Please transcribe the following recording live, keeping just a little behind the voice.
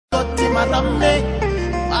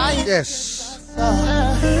Yes.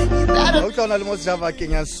 O tla le mo Java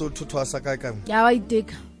Kenya so to Twasa ka ka. Ya wa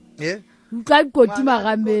iteka. Yeah. Ka koti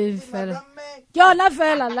magame fela. Ke ona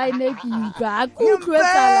fela line e ke utlwa. A ku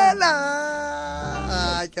utlwetsala.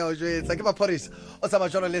 Ah, ke o jwetsa ke Maphorisa. O sa ba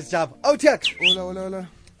jona let's Java. O tiak. Ola.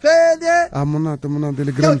 Fede. Mona Yo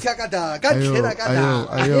telegram. tiaka da. Ka tlhela ka da.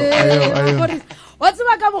 Ayo. Wa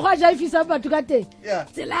tseba ka mogwa ja ifisa batho ka teng. Yeah.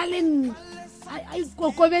 Tsela leng ai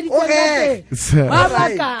kokobedi Okay. tsela. Wa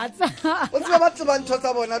bakatsa. O tseba ba tseba ntho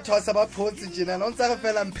tsa bona Twasa ba photse jena no ntsa re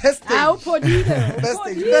fela mpeste. A o phodile.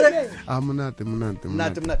 Mona.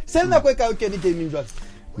 Mna. Selna ko ka o keni gaming jwa.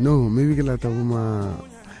 No, maybe ke lata boma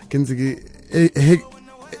kentse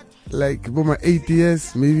like boma 8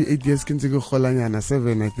 years, maybe 8 years kentse ke golanyana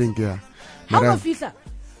 7 I think yeah. How o fihla?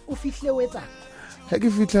 O fihle wetsa. Ha ke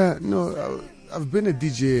fihla no I've been a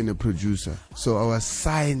DJ and a producer, so I was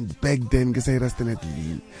signed back then.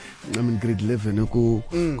 I'm in grade 11. I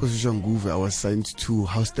was signed to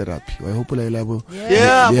House Therapy. I hope I labo.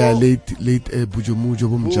 Yeah, late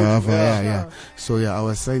Bujomujo Java. Yeah. So yeah, I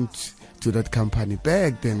was signed to that company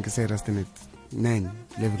back then. Grade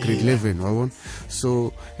 11 wabona.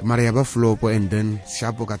 So Maria ba flopo and then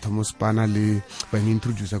shapo ka Thomas Panale ba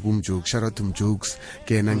introduce kum joke. Shout out to jokes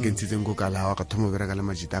ke na nkentse ngo kalawa ka thomo vera ka le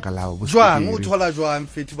majita ka lawa jwang o thola jwang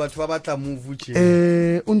fethi batho ba batla move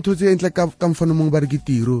tje untotse entle ka mfano mong ba re ke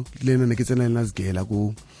tiro le nna ke tsena lena sgela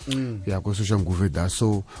ko ya ko social nguveda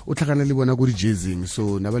so o tlhakana le bona go di jazzing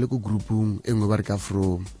so na ba le ko groupung engwe ba re ka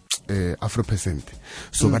Afro percent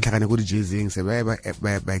so ba tlhakane go di jazzing se ba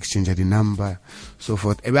exchange di number so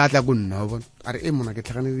forth e ba tla go nna bona are mona ke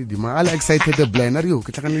tlhakane le dima ala excited the blind are yo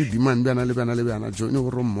ke tlhakane le dima bana le bana join go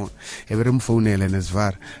rommo e be re mfounela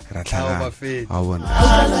nesvar ra tlhaka a bona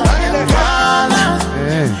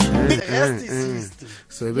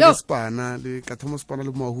so e be spana le ka thomo spana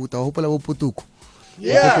le mo huta hopola bo putuko.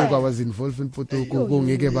 Yeah, I was involved in Potoko,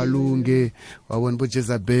 Ngeke Balunge, I want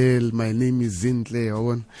Jezabel, my name is Zintle, I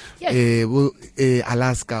want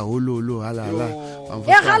Alaska, Holo, Halala.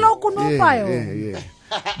 Hello, Kunopayo.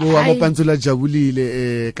 Bo Amapanzula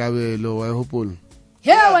Jabulile, Cabello, I hope.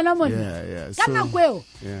 Yeah, when I'm on. Yeah. Kana kweo.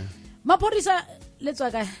 Yeah. Maphorisa let's go.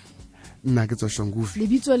 Na ke tswa shongufi.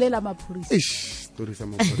 Lebitso le la Maphorisa. Ish, story sa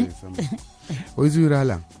Maphorisa. O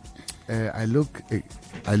izurala. I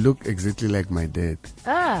look exactly like my dad.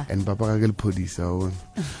 And Papa Kagel Podisa.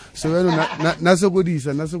 So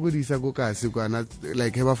nasogodisa go kasi kwa na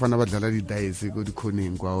like heba fana ba dlala di dice go di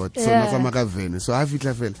koning kwa so na tsamaka vene so ha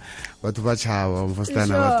fitla fela batho ba chawa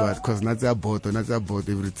mfastana batho because na tsa boto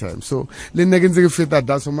every time so le nne ke ntse ke feta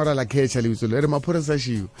da so mara la catch le bitso le re Maphorisa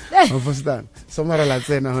shiu mfastana so mara la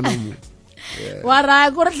tsena hona mo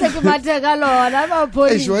wara go re tleke matheka lona ba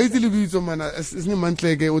phodi wa itse le bitso mana isne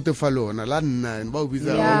mantleke o te falona la nna ba o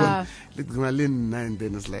bitsa le tsena le nna and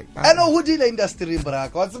then it's like I know who did industry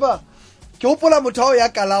braka wa tseba ke hopola motho ya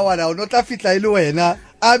kalawa na o no tla fitla ile wena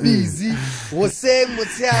a busy wo se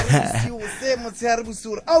motsheare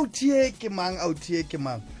busura out here ke mang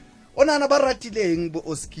ona na ba ratileng bo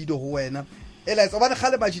oskido ho wena ela tso bana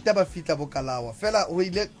khale majita ba fitla bo kalawa fela o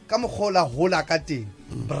ile ka mogola hola ka teng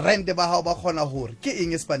brand ba hao ba khona hore ke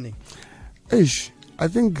eng espaneng I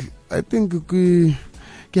think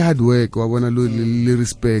ke hard work wa bona le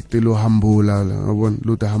respect lo humble wa bona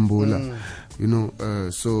lo ta humble you know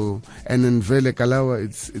so and then vele kalawa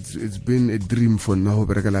it's been a dream for na ho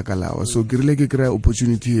berekela kalawa so ke rile ke kry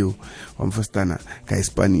opportunity yo wa mfastana ka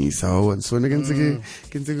Spanish wa so ne ke ntse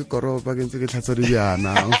ke koropa ke ntse ke tlhatsa di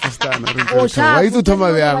bana mfastana re wa itse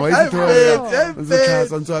thoma bjang wa itse thoma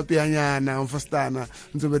ntse apianyana mfastana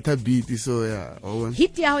ntse betha beat so ya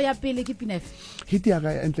hit ya ho ya pele ke pinef hit ya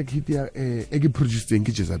ga entle hit ya e ke producing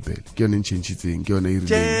ke Jezabel ke yone ntshentshitseng ke yone e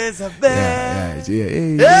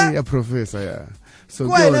rile ya professor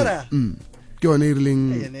so ke yone e rileng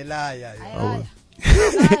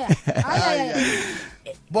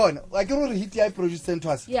bona wa ke re hit ya producer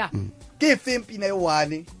Twasa ke fempina e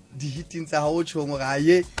one di hitting tsa ha o tshongo ga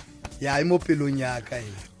ye ya e mo pelong ya ka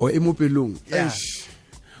o e mo pelong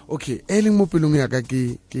okay eleng mo pelong ya ka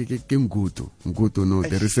ke Nguto no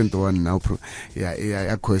the recent one now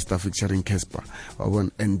ya Costa featuring Casper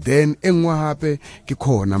wabona and then engwa hape ke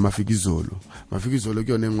khona Mafikizolo ke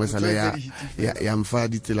yone engwe sala ya mfa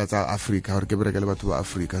ditsela tsa Africa hore ke berekele batho ba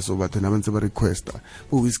Africa so batho na ba ntse ba requesta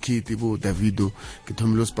bo Wizkid bo Davido ke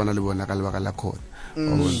thomilo spana le bona ka lebaka la khona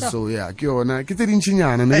So yeah ke yona ke tse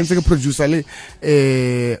dintšinyana ne ntse ke producer le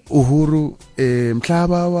Uhuru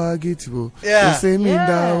mhlaba wa kithi bo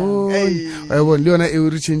semindao ayibona le yona e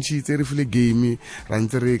re changitse re file game ra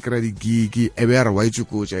ntse re kra di gig e be ra wa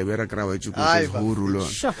itshukutsa e be ra kra wa itshukutsa Uhuru lo.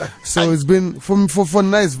 So it's been for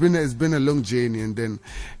now it's been a long journey, and then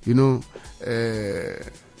you know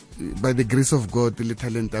by the grace of God the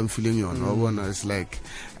talent I'm feeling on it's like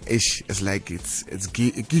it's like it's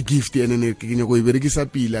gift and then ke go e berekisa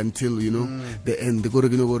pila until you know the end go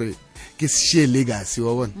re ke share legacy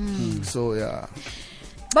wa bona. So yeah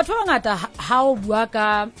but fa ngata ha o bua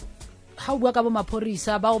ka bo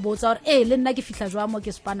Maphorisa ba o botsa gore le nna ke fitla jwa mo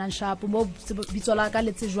ke spanang sharp mo bitsola ka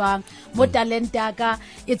letse jwang mo talent ya ka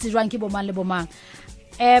e tsejwang ke bo mang le bo mang.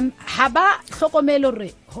 Ha ba hlokomelo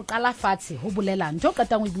re ho qala fatshe ho bolelang ntho ka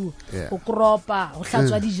tangwe bua ho kropa ho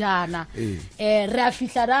hlatswa dijana re a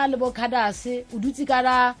fihla ra le Ba2cada o dutse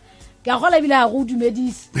kana ka gola bila go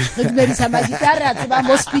dumedisa magitare a tseba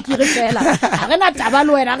mo speaker fela ha rena taba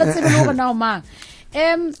le wena re tsebe le gore na o mang.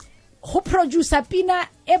 Go producer pina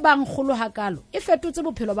e bang kholo hakalo e fetotse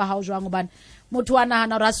bophelo ba hao jwang obane motho wa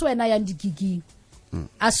nahana ra se wena yang digiging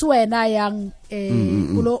a se wena yang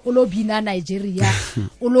ulo bina Nigeria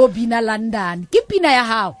ulo bina London ke pina ya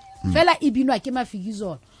hao fela e binwa ke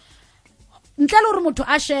Mafikizolo ntle le gore motho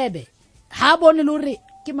a shebe ha bone le gore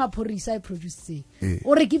ke Maphorisa e produce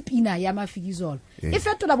o re ke pina ya Mafikizolo e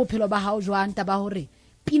fetola bophelo ba hao jwang taba hore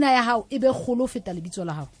pina ya hao e be kholo feta lebitso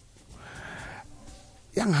la hao.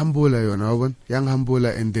 Yang humble yona wa bona yang humble,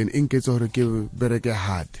 and then inketsa hore ke bereke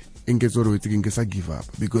hard inketsa hore wetse ke sa give up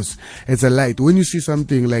because it's a light when you see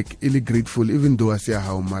something like really grateful even though I say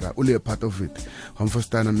how mara only a part of it I'm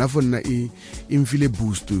first na for na in feel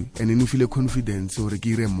boost and then feel confidence hore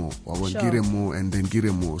ke re mo wa bona ke re mo and then ke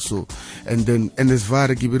re mo so and as far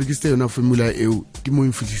ke berekiste yona formula eo ke mo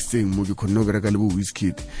infilisteng mo ke khonno bereka le bo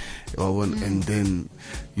Wizkid wa bona and then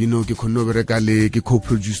you know ke khonno bereka le ke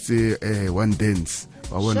co-produce one dance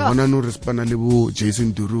Wana no respana le bo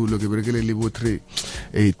Jason Derulo ke berekele le bo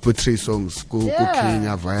three songs go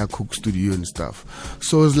Kenya via Cook Studio and stuff.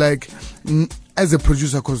 So it's like as a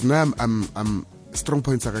producer, cause now I'm strong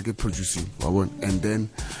points are get producing and then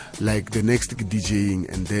like the next DJing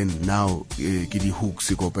and then now get the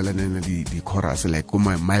hooks go and the chorus like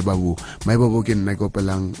my babu can like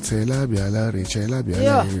opelang tsela biala re chela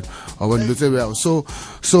biala so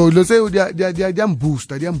let's say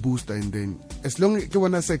they booster and then as long as you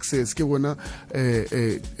want success you want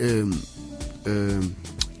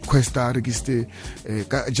Questa register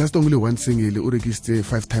just only one single or register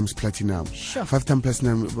 5 times platinum. 5 times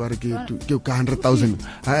platinum ke 100,000.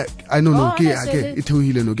 I don't know it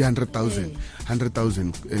will no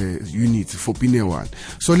 100,000 units for pine one.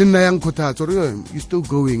 So le nna yang khotha you still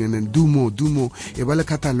going and then do more e ba le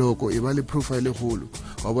catalog e ba le profile holo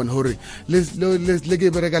wa bona hore le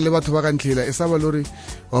ke bereka le batho ba ka ntlhela e sa ba lore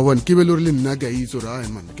wa bona ke be lore le nna ga itso ra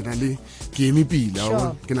man ke na le ke emi pila wa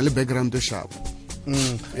bona ke na le background sharp.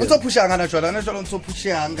 O tso pushanga na jwala o tso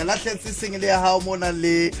pushanga la tletse single ya hao mona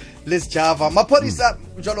le Java Maphorisa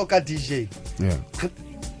jwalo ka DJ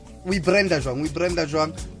we branda jwang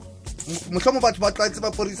mohlomong batho ba tlwaetse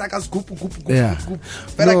Maphorisa ka scoop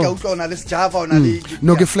fela ke utlwa le Java ona le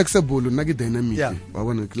no ke flexible na ke dynamic wa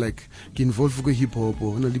bona like ke involve go hip hop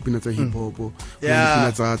ona le pina tsa hip hop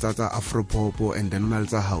pina tsa afro pop and then ona le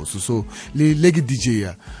tsa house so le ke DJ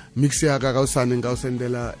ya mix ya ka usane nga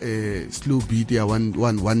usendela slow beat ya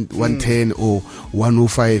 110 or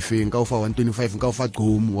 105 nga ufa 125 nga ufa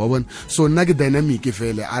gqom wa bona so na ke dynamic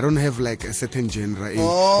fela I don't have like a certain genre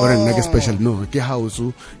or na ke special no ke house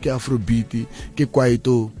ke afro beat ke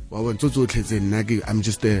kwaito wa bona tsotso tlhetseng na ke I'm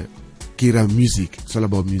just kira music it's all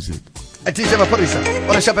about music. DJ Maphorisa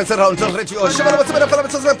ona shapa tsera on radio shaba ba tsena fela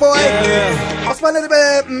mtsotso po osmane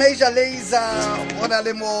le Major Lazer ona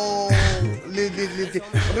le mo le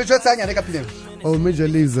re tshwetsanya le ka pina Major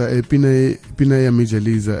Lazer pina ya Major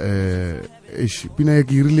Lazer pina ya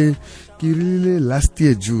kirile last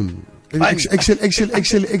year June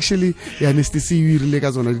actually ya nestisi irile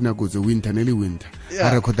ka zona dinako tse winter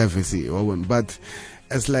I record verse but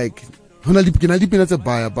it's like hona le pina tse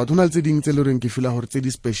baya but hona le tse ding tse le reng ke feel hore tse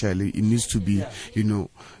di special it needs to be you know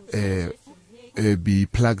be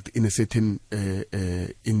plugged in a certain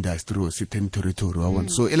industry or certain territory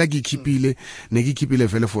so ela ke keepile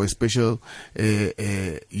vele for a special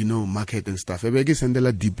you know market and stuff ebe ke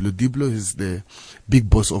sendela Diplo is the big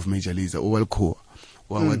boss of Major Lazer or core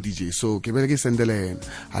wa DJ so ke bele ke sendela yena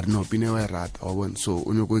I don't know pina wa rata so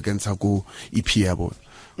o ne go ikentsha go EP ya bona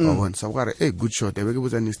one so gare good shot ebe ke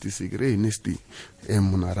botsa Nesty Secret Nesty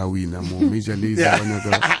mona ra wina mo Major Lazer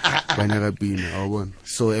Banyaka pina,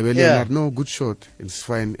 so ebe no good shot, it's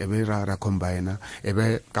fine, ebe ra combine,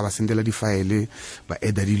 ebe ka ba sendela di file, ba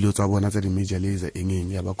eda di lo tsa bona tsa di major laser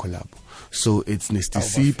engeng ya ba collab. So it's Nasty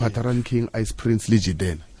C, Pataran King, Ice Prince,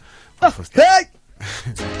 Legiden. Hey!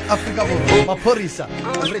 Africa Maphorisa.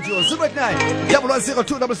 Radio 089 110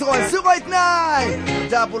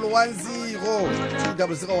 089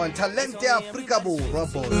 110 Talente Africa Bo.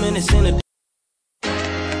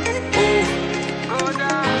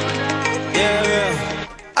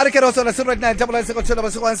 Arikeroso na 089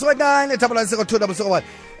 110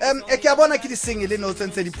 e ke a bona ke di singile no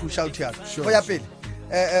tsentse di push out ya go ya pele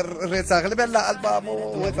re tsa le bella album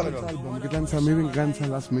o etsa le album ke tla maybe nka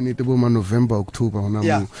last minute bo November October hona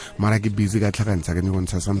mo mara ke busy ka tlhakantsha ke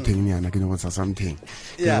ngontsha something nyana ke ngontsha something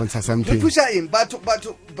re pusha in batho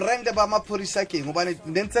brand ba Maphorisa ke ngobane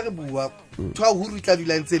ntse re bua twa huru tla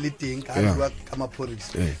dula ntse le teng ka bua ka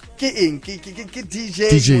Maphorisa ke eng ke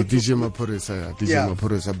DJ Maphorisa DJ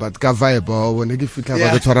Maphorisa but ka vibe wa bona ke fitla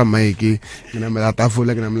ba tshwara mic ke na mela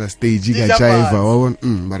tafola ke na mela stage ka jive wa bona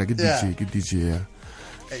mara ke DJ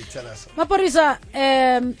Hey, tell us. Maphorisa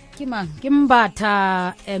ke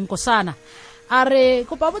Mbatha Nkosana are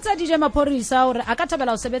ko pa botsa DJ Maphorisa hore a ka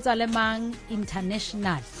thabela ho sebetsa le mang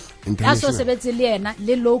international ya so sebetse le yena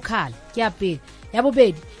le local ke a pele ya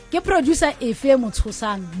bobedi ke producer efe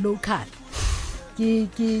motshosang local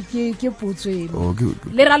ke putswe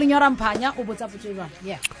le ra lenyora mphanya o botsa putswe ba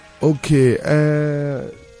okay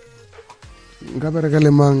ngabereka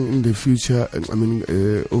le mang in the future, I mean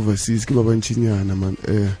overseas ke ba banchinyana man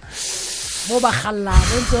mo ba khalla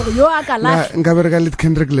bontsho yo akala ngabereka le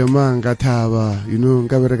Kendrick Lamar ngathaba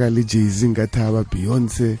ngabereka le Jay-Z ngathaba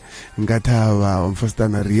Beyonce ngathaba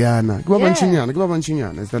umfastana Rihanna ke ba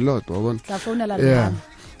banchinyana it's a lot wa bona tla phone la Rihanna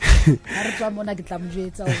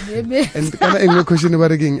and kana question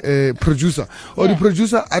about again producer or the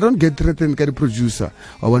producer I don't get threatened by the producer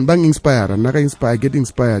or when bang inspire and get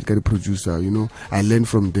inspired by the producer I learn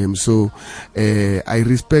from them so I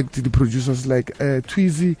respect the producers like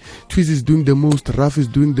Twizzy is doing the most, Raf is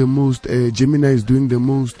doing the most, Gemini is doing the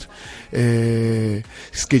most,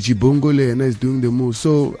 Sketchy Bongole is doing the most.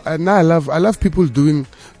 So now I love people doing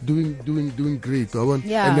great.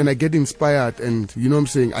 And then I get inspired and you know what I'm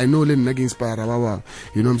saying, I know len nag inspire baba,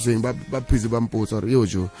 you know what I'm saying, ba busy bampots or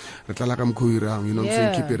yojo, ratalakam kuirang, you know what I'm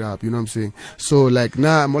saying, keep it up, you know what I'm saying. So like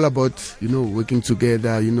now I'm all about, working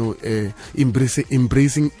together,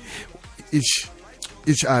 embracing each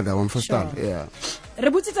other one first time. Yeah. Re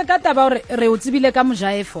butsitse ka taba hore re o tsibile ka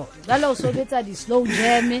mojaefo gala o sobetsa di slow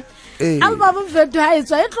jam album veto ha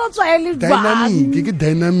etswa e tlotswa e le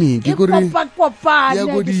dynamic ke gore kopana ya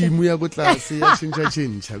go di mu ya go tlase ya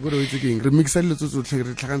change go re itse keng re mixa le tsotso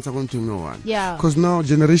re tlhagantsha go ntsheng one because now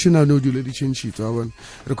generation now do le di change it wa bona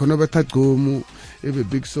re khona ba that go mu e be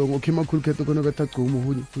big song okay ma cool keto khona ba that go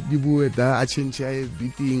mu di bue da a change ya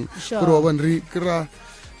beating go wa bona re kra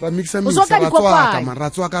ba mixa ratswa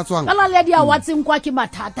ka tswang ala le dia watsing kwa ke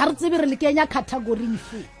mathata re tsebe re le kenya category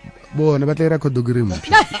ife bona ba tla ira category mphe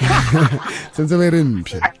sense ba re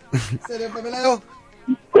mphe sele babelayo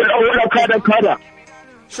ola kada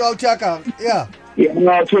shout yaka ya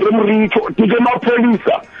tsere morito DJ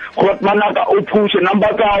Maphorisa go manaka o push number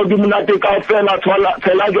ka o di monate ka fela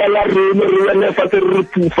fela ya la re le fa re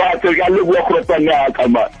pufa ya le go khotanya ka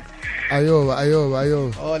ba ayo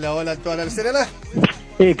hola tola selela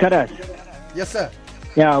Hey, Karas. Yes, sir.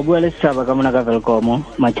 Yeah, well, let's have a Kamunaka Velcomo,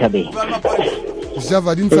 Machabe.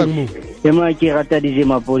 Java didn't sang mo. Yama Kirata DJ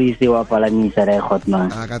Maphorisa wa Palamisa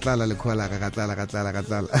Hotman. Katala le kola katala.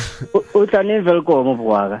 Utane Velcomo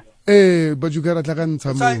Buaga. But you gotta takan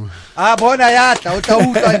samu. Bona yata,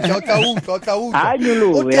 utauta.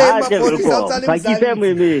 Anyulu, ya Velcomo. Pakise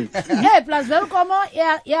mimi. Hey, plus Velcomo,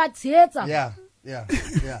 ya theater. Yeah. Re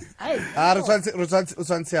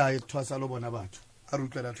Twasa lo bona batho.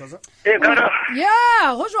 Twasa. Kada.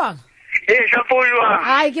 Yeah, ho jwang? Shapoywa.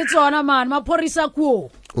 Ai ke tsona man, Maphorisa kuo.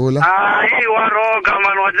 Hola. Wa roka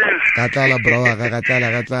man wa tse. Katala bro,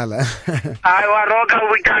 katala. Wa roka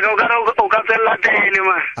o ka tsela tene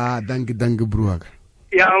man. Danke bro.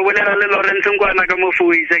 Ya bolela le Lawrence ngwana ka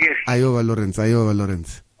Maphorisa ke. Ayo Lawrence.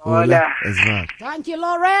 Hola. Esva. Thank you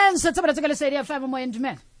Lawrence. Tsabela tsela seria FM mo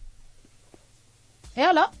endman.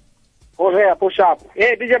 Hello. Ore push up.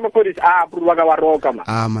 DJ Maphorisa bro wa roka man.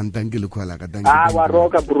 Man thank you khwala ka thank you. Wa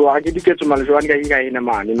roka bro a ke diketso mal jwang ka hinga ina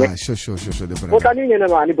man ne. Sure de bra. O tani ne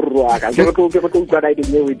man bro wa ka ke go tswa dai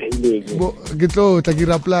di we daily. Bo ke tlo tla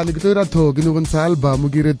gira plan ke tlo ira tho ke no go ntsha album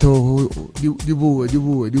ke re tho di bue.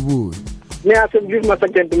 Ne a se give ma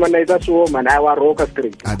second man ida so man I wa roka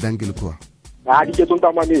street. Thank you khwa. Di ketso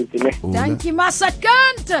nta manete ne. Thank you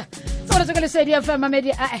Masakant. Tsona tse ka Lesedi FM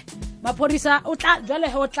mamedi Maphorisa o tla jwale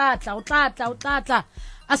he o tlatla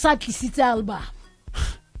a sa tlisitse album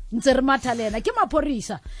ntse re matha lena ke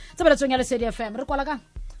Maphorisa tse ba tsong ya Lesedi FM re kwala kang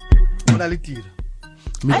ona le tira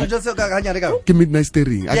just ka ganya le ka ke midnight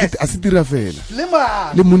steering a se tira fela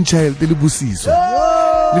le Moonchild le Busiso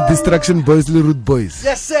le Distraction Boys le Root Boys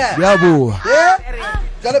yes sir ya bo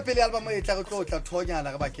jalo pele album e tla go tla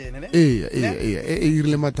thonyana ka bakene ne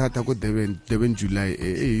irile mathata ko Durban July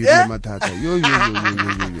irile mathata yo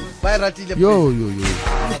ba ratile yo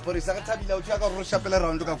Maphorisa ka thabile o tshaka go shapela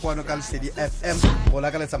round ka kwano ka Lesedi FM go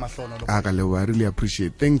la ka letsa mahlono lo ka le I really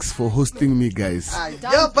appreciate. Thanks for hosting me guys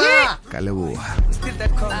yo ba ka le